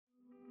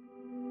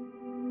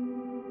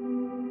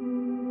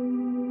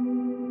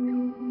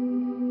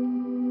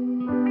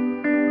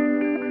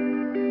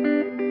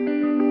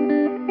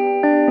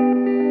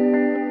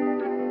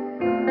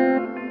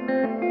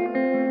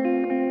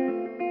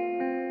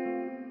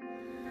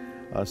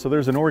So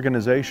there's an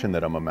organization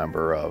that I'm a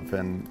member of,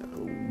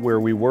 and where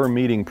we were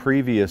meeting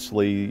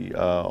previously,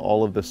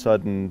 all of a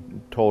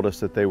sudden told us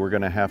that they were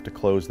going to have to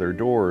close their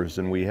doors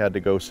and we had to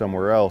go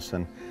somewhere else.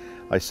 And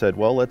I said,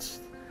 well, let's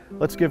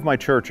give my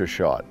church a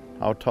shot.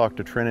 I'll talk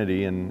to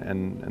Trinity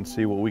and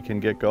see what we can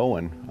get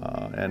going.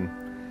 And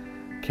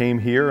came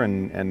here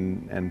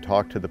and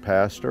talked to the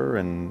pastor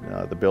and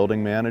the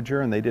building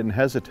manager, and they didn't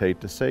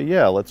hesitate to say,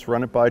 yeah, let's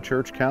run it by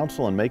church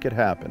council and make it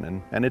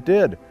happen. And it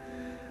did.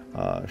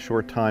 A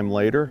short time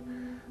later,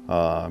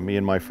 me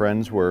and my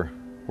friends were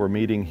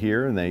meeting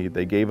here, and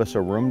they gave us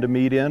a room to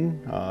meet in.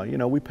 You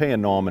know, we pay a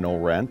nominal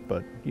rent,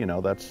 but you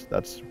know,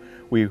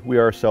 we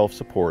are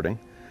self-supporting.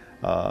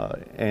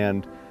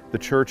 And the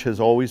church has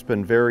always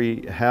been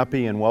very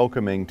happy and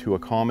welcoming to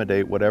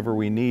accommodate whatever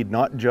we need,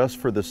 not just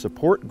for the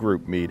support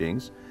group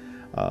meetings,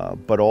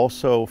 but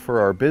also for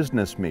our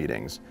business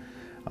meetings.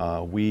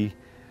 We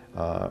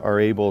are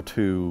able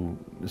to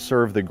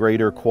serve the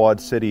greater Quad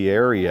City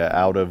area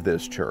out of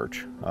this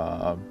church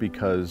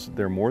because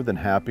they're more than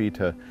happy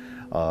to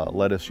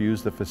let us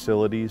use the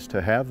facilities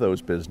to have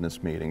those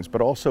business meetings,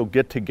 but also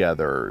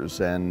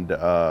get-togethers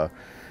and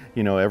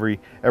you know,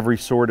 every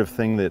sort of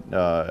thing that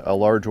a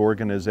large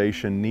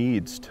organization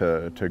needs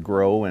to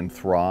grow and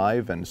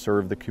thrive and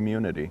serve the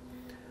community.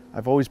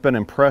 I've always been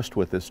impressed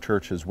with this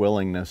church's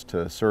willingness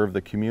to serve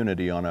the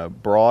community on a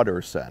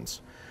broader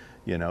sense.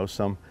 You know,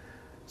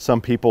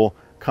 some people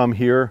come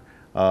here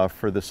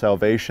for the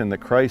salvation that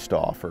Christ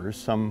offers.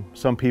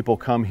 Some people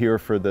come here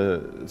for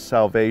the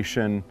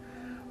salvation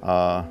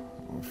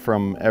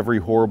from every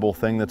horrible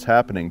thing that's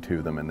happening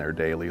to them in their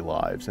daily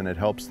lives, and it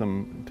helps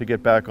them to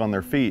get back on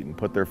their feet and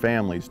put their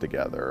families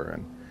together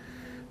and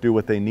do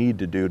what they need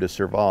to do to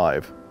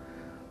survive.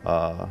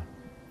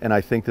 And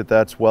I think that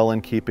that's well in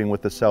keeping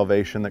with the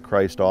salvation that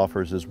Christ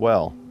offers as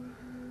well.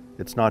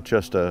 It's not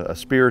just a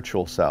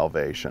spiritual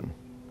salvation,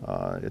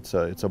 it's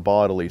a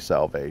bodily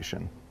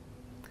salvation.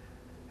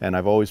 And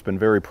I've always been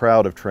very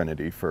proud of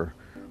Trinity for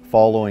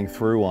following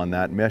through on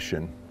that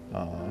mission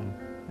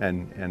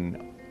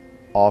and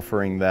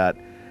offering that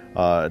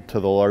to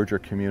the larger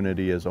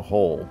community as a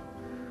whole.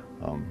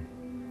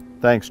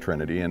 Thanks,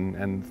 Trinity,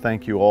 and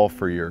thank you all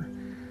for your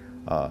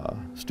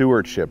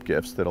stewardship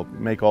gifts that'll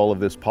make all of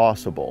this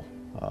possible.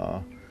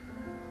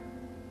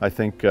 I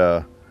think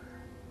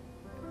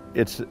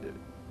it's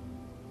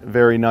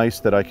very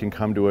nice that I can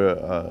come to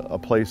a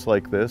place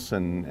like this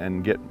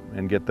and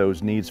get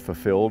those needs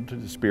fulfilled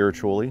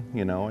spiritually.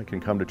 You know, I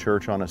can come to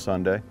church on a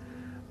Sunday,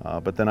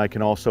 but then I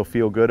can also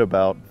feel good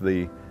about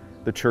the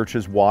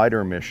church's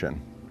wider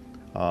mission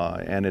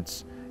and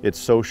its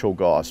social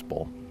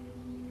gospel.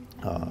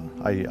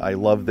 I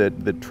love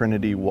that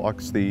Trinity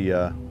walks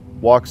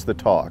the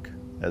talk,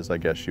 as I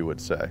guess you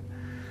would say.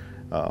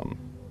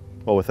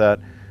 Well, with that,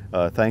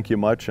 thank you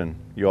much, and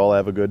you all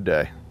have a good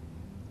day.